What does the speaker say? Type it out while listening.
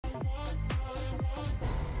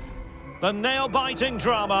The nail-biting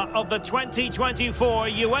drama of the 2024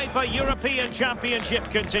 UEFA European Championship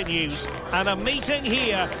continues, and a meeting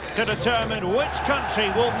here to determine which country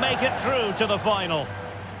will make it through to the final.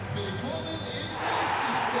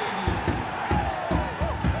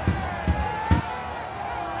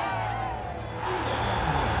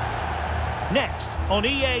 Next on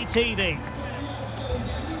EA TV.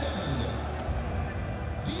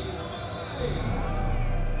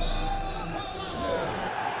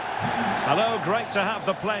 Hello, great to have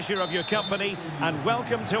the pleasure of your company and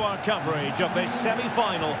welcome to our coverage of this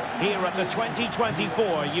semi-final here at the 2024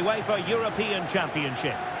 UEFA European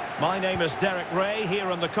Championship. My name is Derek Ray here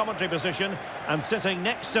in the commentary position, and sitting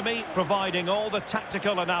next to me providing all the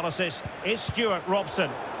tactical analysis is Stuart Robson.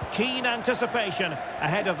 Keen anticipation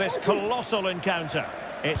ahead of this colossal encounter.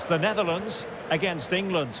 It's the Netherlands against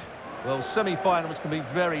England. Well, semi-finals can be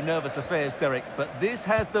very nervous affairs, Derek, but this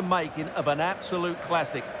has the making of an absolute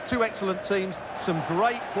classic. Two excellent teams, some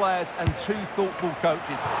great players and two thoughtful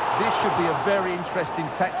coaches. This should be a very interesting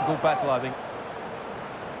tactical battle, I think.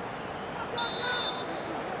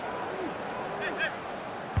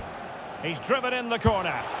 He's driven in the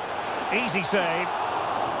corner. Easy save.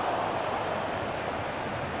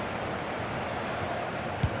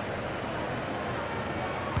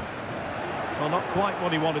 Well, not quite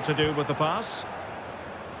what he wanted to do with the pass.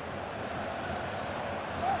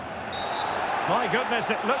 My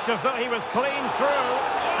goodness, it looked as though he was clean through.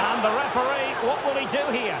 And the referee, what will he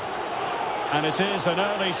do here? And it is an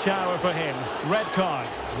early shower for him. Red card.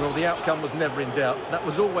 Well, the outcome was never in doubt. That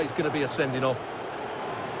was always going to be a sending off.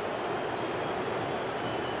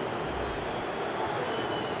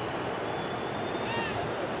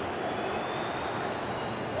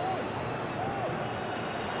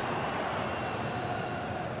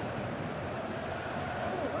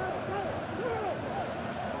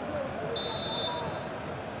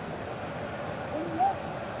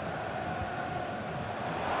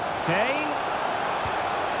 Kane.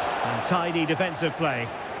 And tidy defensive play.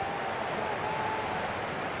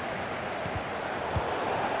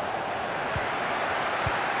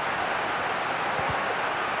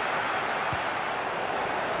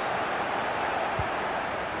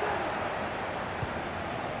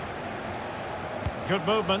 Good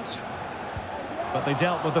movement. But they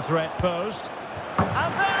dealt with the threat posed.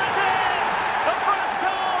 And there it is! The first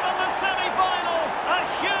goal in the semi-final! A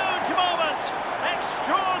huge moment!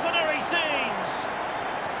 Extraordinary scenes!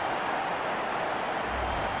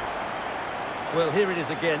 Well, here it is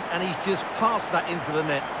again, and he's just passed that into the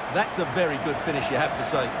net. That's a very good finish, you have to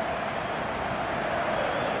say.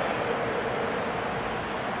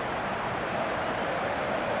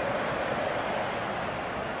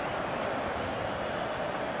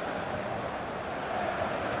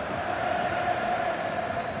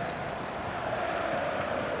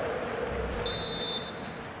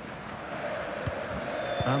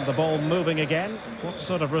 And the ball moving again. What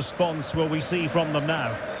sort of response will we see from them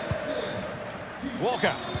now?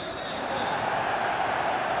 Walker.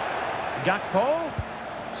 Gakpo.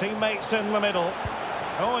 Teammates in the middle.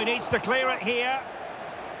 Oh, he needs to clear it here.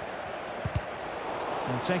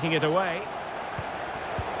 And taking it away.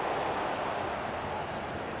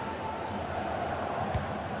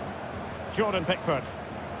 Jordan Pickford.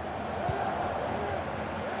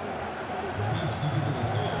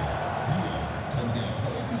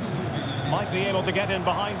 Might be able to get in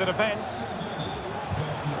behind the defence.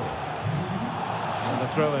 And the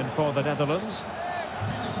throw-in for the Netherlands.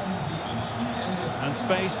 And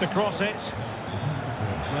space to cross it.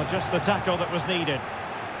 Well, just the tackle that was needed.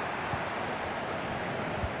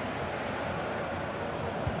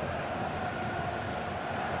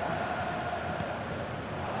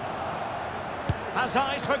 Has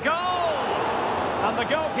eyes for goal! And the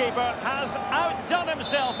goalkeeper has outdone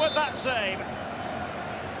himself with that save.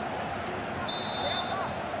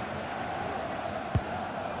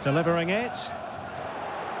 Delivering it.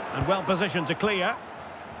 And well positioned to clear.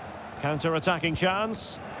 Counter-attacking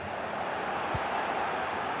chance.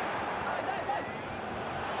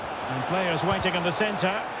 And players waiting in the centre.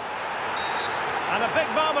 And a big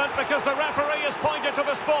moment because the referee has pointed to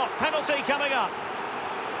the spot. Penalty coming up.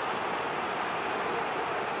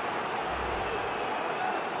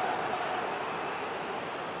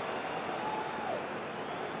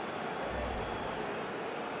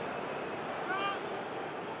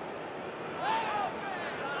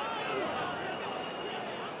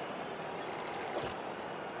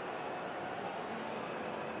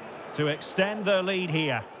 To extend their lead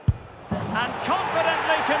here. And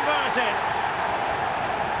confidently converted.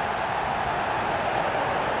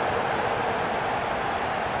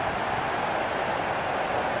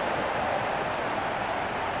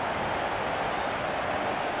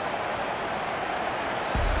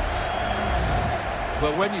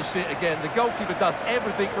 Well, when you see it again, the goalkeeper does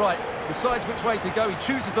everything right. Decides which way to go, he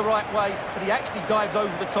chooses the right way, but he actually dives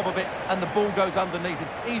over the top of it and the ball goes underneath him.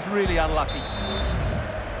 He's really unlucky.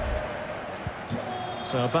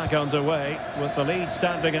 So back underway with the lead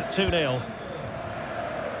standing at 2-0.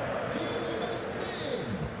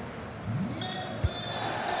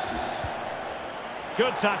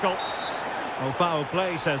 Good tackle. Well, foul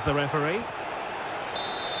play, says the referee.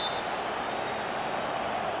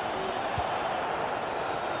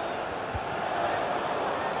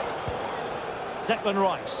 Declan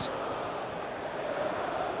Rice.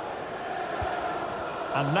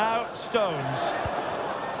 And now Stones.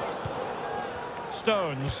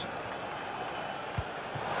 Stones.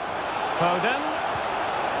 Foden.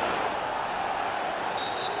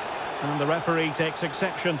 And the referee takes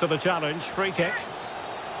exception to the challenge. Free kick.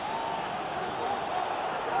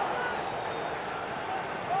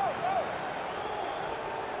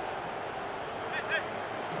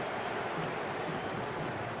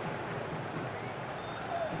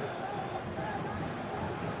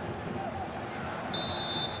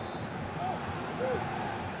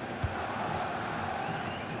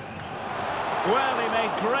 Well, he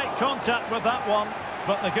made great contact with that one,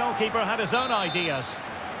 but the goalkeeper had his own ideas.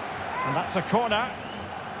 And that's a corner.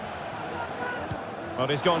 But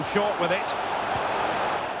he's gone short with it.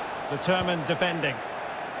 Determined defending.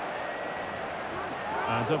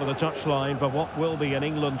 And over the touchline for what will be an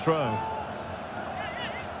England throw.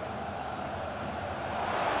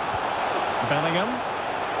 Bellingham.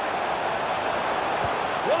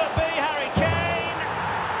 Will it be Harry Kane?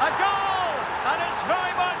 A goal! And it's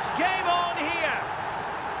very much game on here.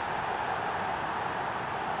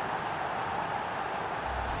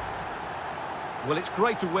 Well, it's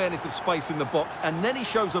great awareness of space in the box, and then he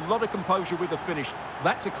shows a lot of composure with the finish.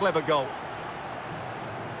 That's a clever goal.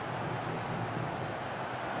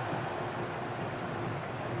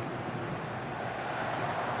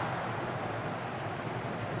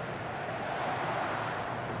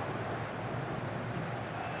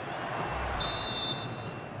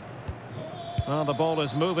 Well, the ball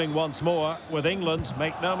is moving once more with England,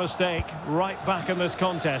 make no mistake, right back in this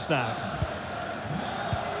contest now.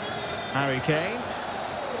 Harry Kane.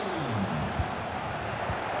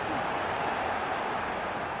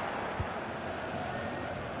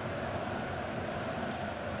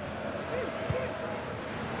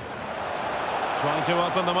 Trying to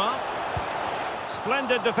open them up.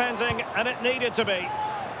 Splendid defending, and it needed to be.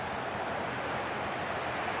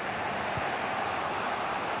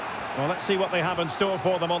 Well, let's see what they have in store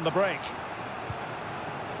for them on the break.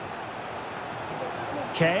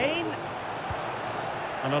 Kane.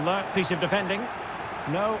 An alert piece of defending.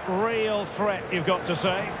 No real threat, you've got to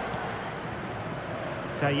say.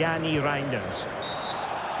 Tajani Reinders.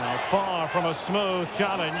 Now, far from a smooth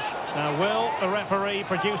challenge. Now, will the referee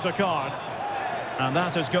produce a card? And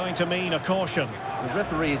that is going to mean a caution. The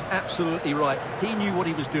referee is absolutely right. He knew what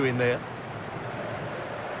he was doing there.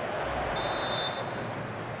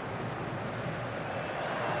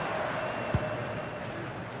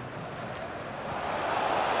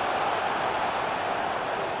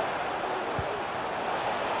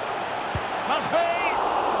 Must be!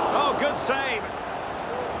 Oh, good save.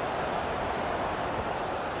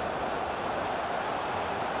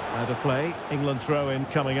 Out of play, England throw-in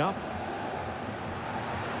coming up.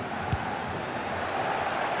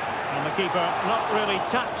 And the keeper not really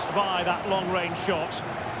taxed by that long-range shot.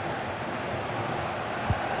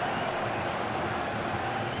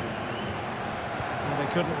 And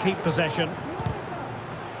they couldn't keep possession.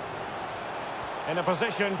 In a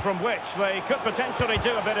position from which they could potentially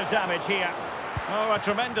do a bit of damage here. Oh, a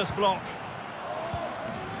tremendous block.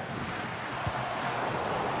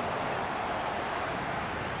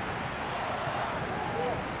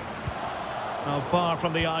 Well, far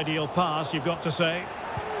from the ideal pass, you've got to say.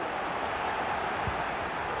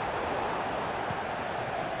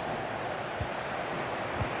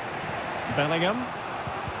 Bellingham.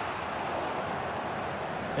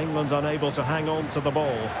 England unable to hang on to the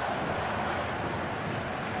ball.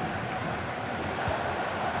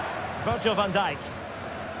 Virgil van Dijk.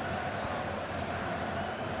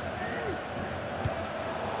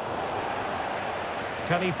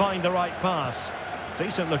 Can he find the right pass?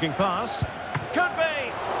 Decent looking pass. Could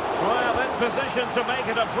be! Well, in position to make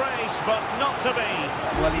it a brace, but not to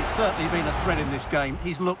be. Well, he's certainly been a threat in this game.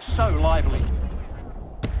 He's looked so lively.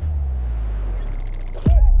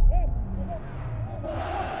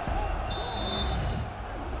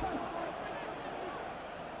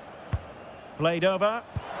 Played over.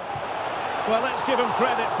 Well, let's give him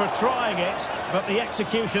credit for trying it, but the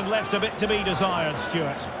execution left a bit to be desired,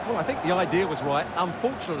 Stuart. Well, I think the idea was right.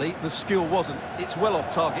 Unfortunately, the skill wasn't. It's well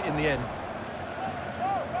off target in the end.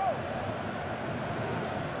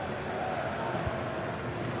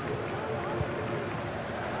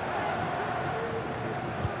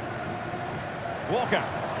 Walker.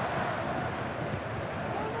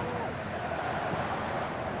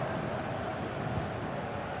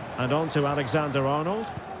 And on to Alexander-Arnold.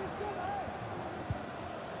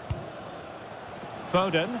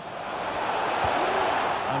 Foden.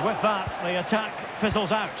 And with that, the attack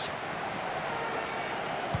fizzles out.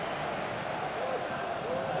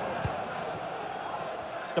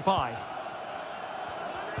 Depay.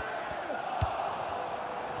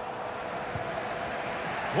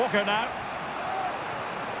 Walker now.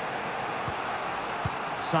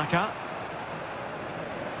 Saka.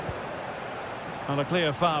 And a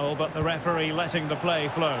clear foul, but the referee letting the play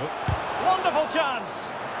flow. Wonderful chance!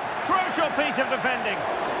 Crucial piece of defending.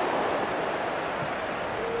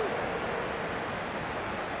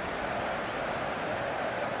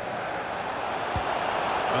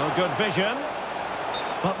 Oh, good vision.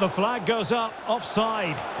 But the flag goes up,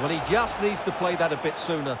 offside. Well, he just needs to play that a bit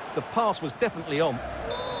sooner. The pass was definitely on.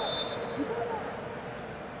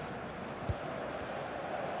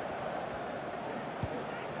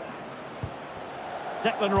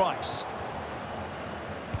 Declan Rice.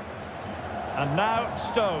 And now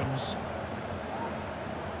Stones.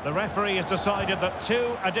 The referee has decided that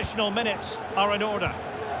 2 additional minutes are in order.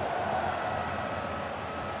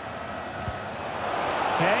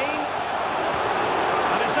 Kane.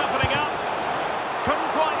 And it's opening up.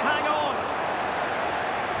 Couldn't quite hang on.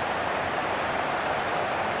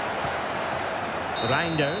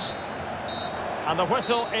 Reinders. And the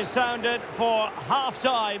whistle is sounded for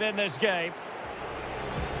half-time in this game.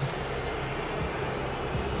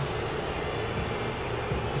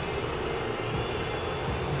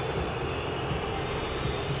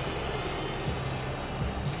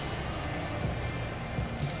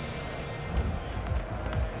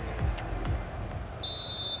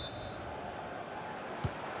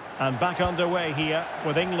 And back underway here,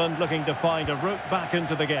 with England looking to find a route back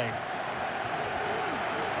into the game.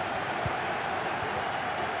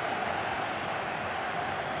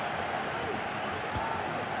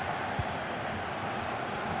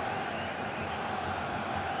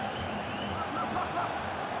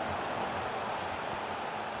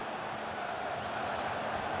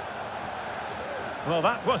 Well,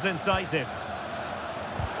 that was incisive.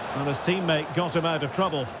 And his teammate got him out of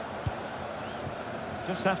trouble.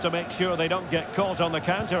 Just have to make sure they don't get caught on the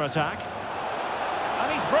counter-attack.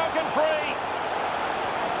 And he's broken free.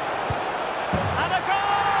 And a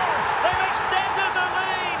goal! They've extended the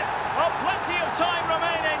lead. Oh, plenty of time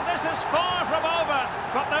remaining. This is far from over.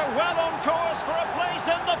 But they're well on course for a place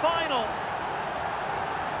in the final.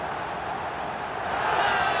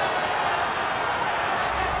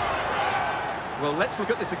 Well, let's look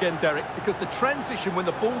at this again, Derek, because the transition when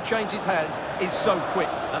the ball changes hands is so quick.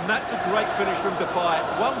 And that's a great finish from Depay.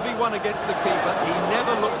 1v1 against the keeper. He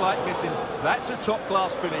never looked like missing. That's a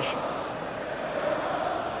top-class finish.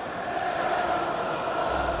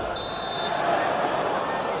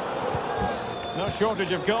 No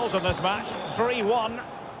shortage of goals in this match. 3-1.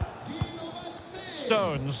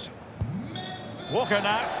 Stones. Walker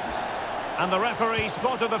now. And the referee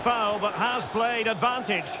spotted the foul, but has played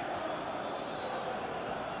advantage.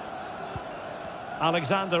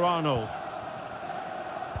 Alexander-Arnold.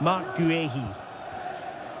 Marc Guehi.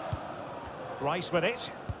 Rice with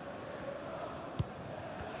it.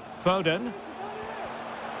 Foden.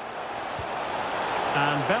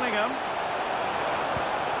 And Bellingham.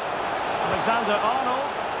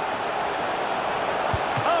 Alexander-Arnold.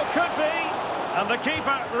 Oh, could be. And the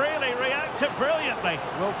keeper really reacted brilliantly.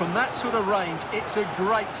 Well, from that sort of range, it's a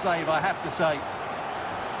great save, I have to say.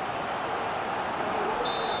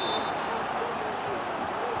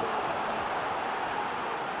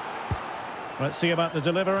 Let's see about the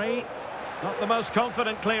delivery. Not the most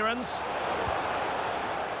confident clearance.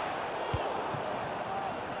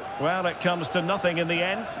 Well, it comes to nothing in the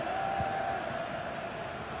end.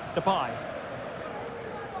 Depay.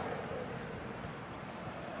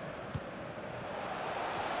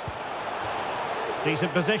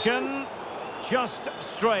 Decent position. Just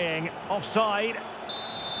straying offside.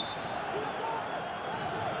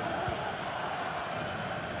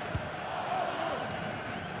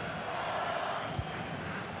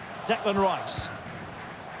 Declan Rice.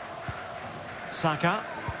 Saka.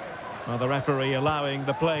 Well, the referee allowing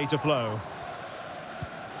the play to flow.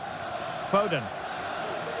 Foden.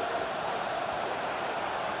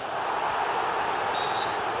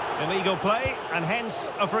 Illegal play, and hence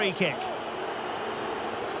a free kick.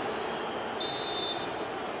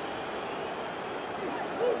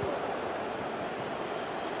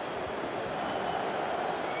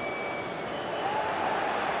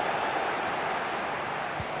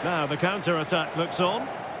 Now the counter-attack looks on.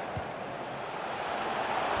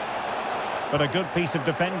 But a good piece of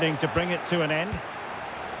defending to bring it to an end.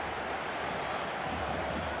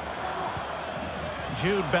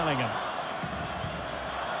 Jude Bellingham.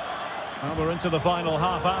 Well, we're into the final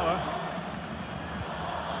half hour.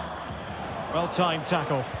 Well-timed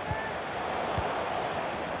tackle.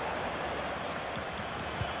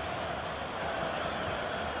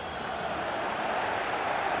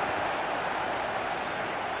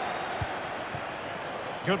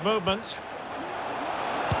 Good movement.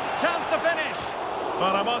 Chance to finish.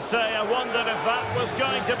 But I must say, I wondered if that was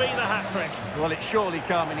going to be the hat-trick. Well, it's surely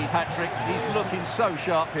come in his hat-trick. He's looking so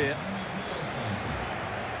sharp here.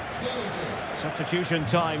 Substitution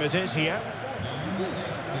time it is here.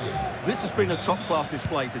 This has been a top-class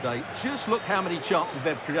display today. Just look how many chances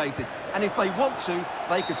they've created. And if they want to,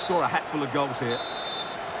 they could score a hatful of goals here.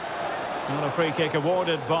 And a free kick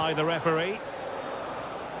awarded by the referee.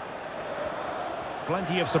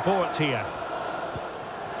 Plenty of support here.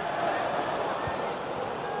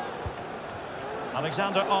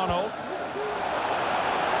 Alexander-Arnold.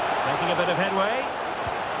 Making a bit of headway.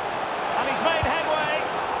 And he's made headway.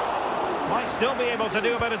 Might still be able to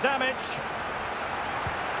do a bit of damage.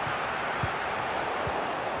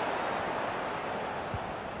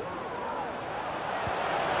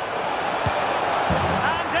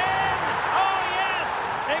 And in! Oh yes!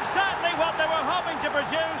 Exactly what they were hoping to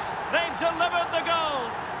produce. They've delivered the goal.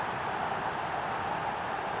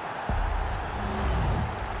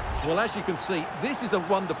 Well, as you can see, this is a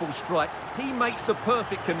wonderful strike. He makes the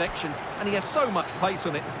perfect connection, and he has so much pace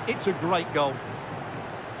on it. It's a great goal.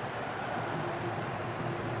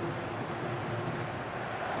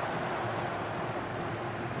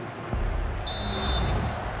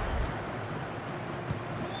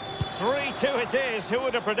 It is. Who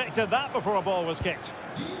would have predicted that before a ball was kicked?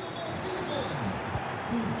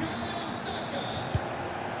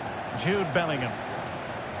 Jude Bellingham.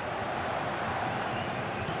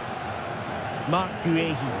 Mark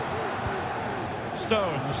Guehi.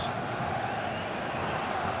 Stones.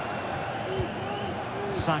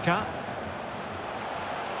 Saka.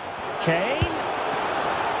 Kane.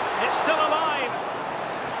 It's still alive.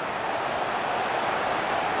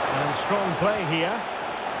 And strong play here.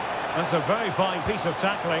 That's a very fine piece of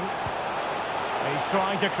tackling. He's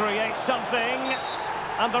trying to create something.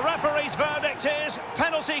 And the referee's verdict is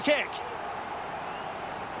penalty kick.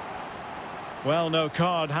 Well, no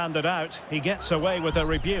card handed out. He gets away with a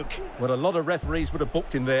rebuke. Well, a lot of referees would have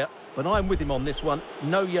booked him there, but I'm with him on this one.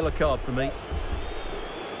 No yellow card for me.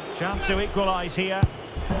 Chance to equalise here.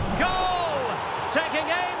 Goal! Taking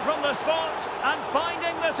aim from the spot and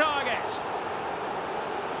finding the target.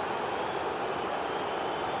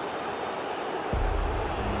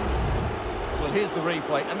 Well, here's the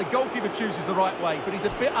replay, and the goalkeeper chooses the right way, but he's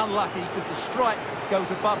a bit unlucky because the strike goes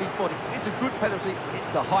above his body. It's a good penalty. It's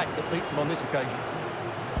the height that beats him on this occasion.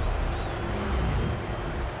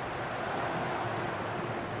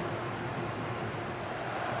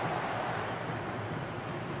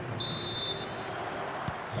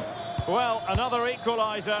 Well, another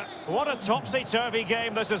equaliser. What a topsy-turvy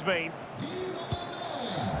game this has been.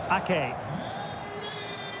 Ake.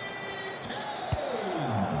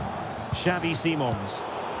 Xavi Simons.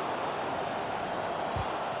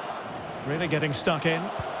 Really getting stuck in.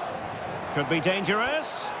 Could be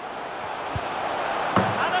dangerous.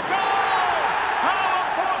 And a goal! How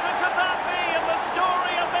important could that be in the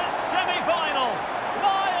story of this semi-final?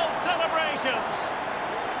 Wild celebrations!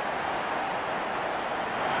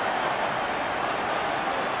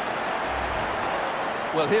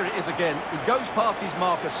 Well, here it is again. He goes past his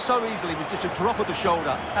marker so easily with just a drop of the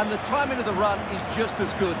shoulder, and the timing of the run is just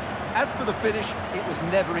as good. As for the finish, it was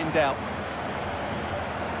never in doubt.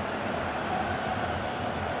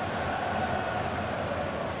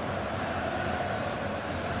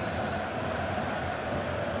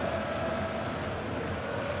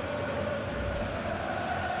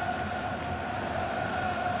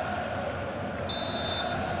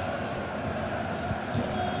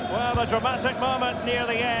 Well, a dramatic moment near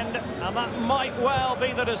the end, and that might well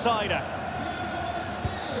be the decider.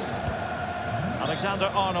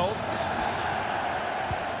 Alexander-Arnold.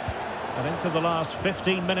 And into the last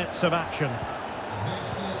 15 minutes of action.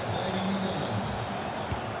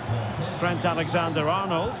 Trent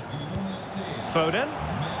Alexander-Arnold. Foden.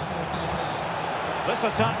 This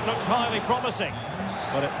attack looks highly promising.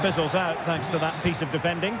 But it fizzles out thanks to that piece of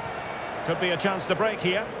defending. Could be a chance to break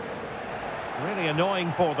here. Really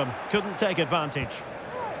annoying for them. Couldn't take advantage.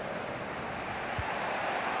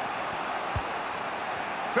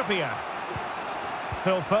 Trippier.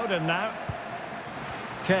 Phil Foden now.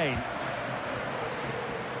 Kane.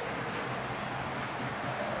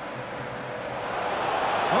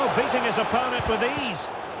 Oh, beating his opponent with ease.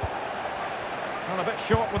 Well, a bit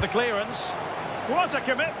short with the clearance. Was a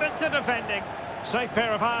commitment to defending. Safe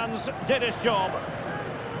pair of hands, did his job.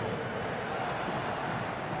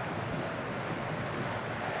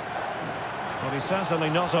 Well, he's certainly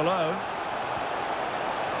not alone.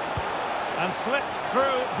 And slipped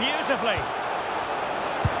through beautifully.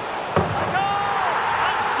 Goal!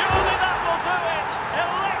 And surely that will do it!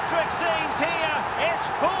 Electric scenes here. It's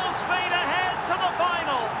full speed ahead to the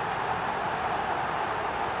final.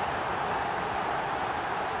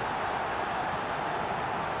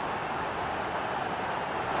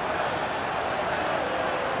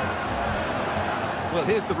 Well,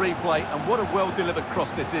 here's the replay, and what a well-delivered cross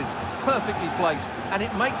this is. Perfectly placed, and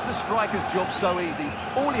it makes the striker's job so easy.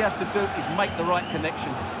 All he has to do is make the right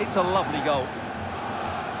connection. It's a lovely goal.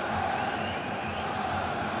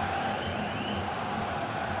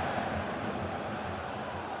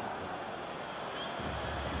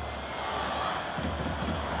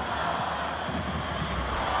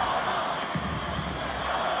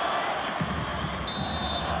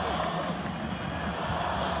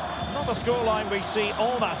 A scoreline we see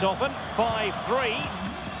all that often, 5-3.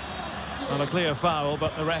 Well, a clear foul,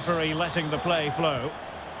 but the referee letting the play flow.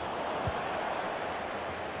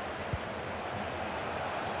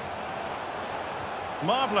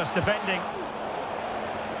 Marvellous defending.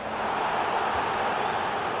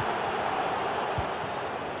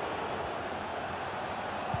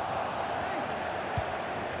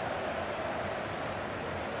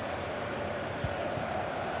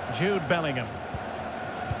 Jude Bellingham.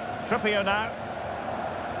 Trippier now.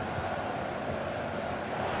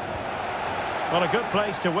 Well, a good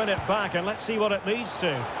place to win it back, and let's see what it leads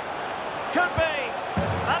to. Could be!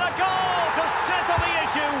 And a goal to settle the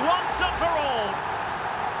issue once and for all.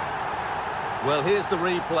 Well, here's the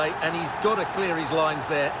replay, and he's got to clear his lines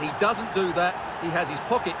there. He doesn't do that. He has his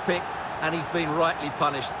pocket picked, and he's been rightly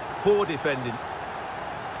punished. Poor defending.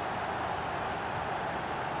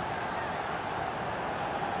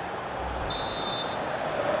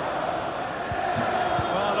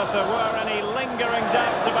 If there were any lingering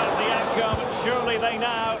doubts about the outcome, surely they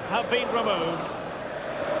now have been removed.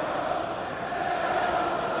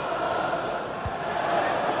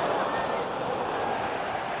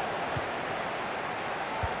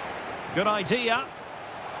 Good idea.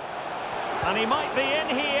 And he might be in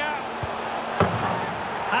here.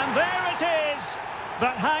 And there it is.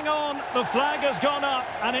 But hang on, the flag has gone up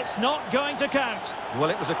and it's not going to count. Well,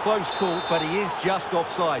 it was a close call, but he is just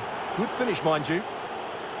offside. Good finish, mind you.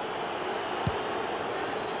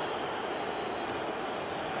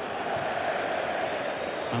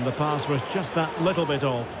 And the pass was just that little bit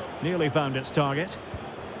off. Nearly found its target.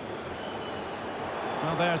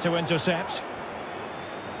 Well, there to intercept.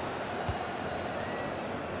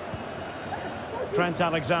 Trent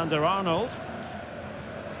Alexander-Arnold.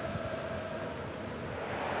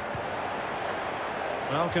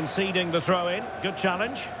 Well, conceding the throw-in. Good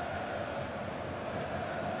challenge.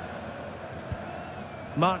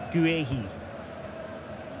 Marc Guehi.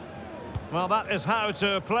 Well, that is how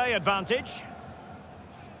to play advantage.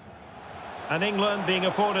 And England being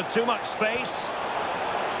afforded too much space.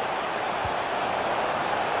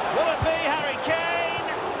 Will it be Harry Kane?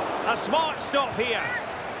 A smart stop here.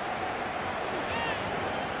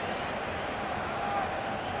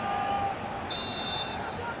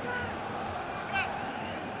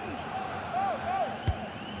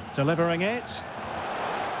 Delivering it.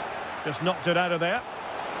 Just knocked it out of there.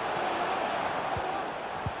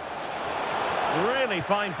 Really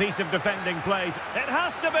fine piece of defending play. It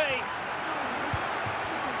has to be.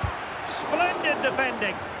 Splendid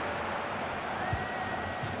defending.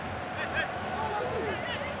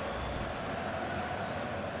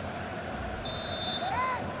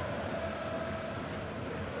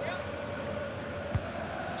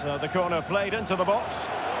 So the corner played into the box.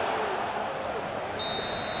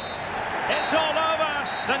 It's all over.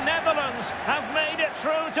 The Netherlands have made it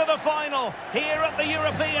through to the final here at the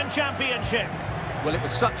European Championship. Well, it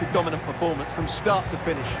was such a dominant performance from start to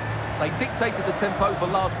finish. They dictated the tempo for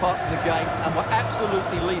large parts of the game and were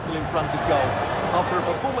absolutely lethal in front of goal. After a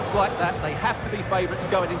performance like that, they have to be favourites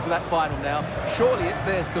going into that final now. Surely it's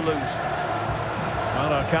theirs to lose.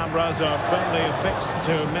 Well, our cameras are firmly fixed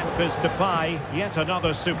to Memphis Depay. Yet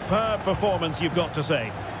another superb performance, you've got to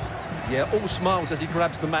say. Yeah, all smiles as he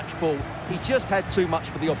grabs the match ball. He just had too much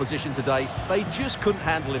for the opposition today. They just couldn't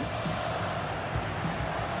handle him.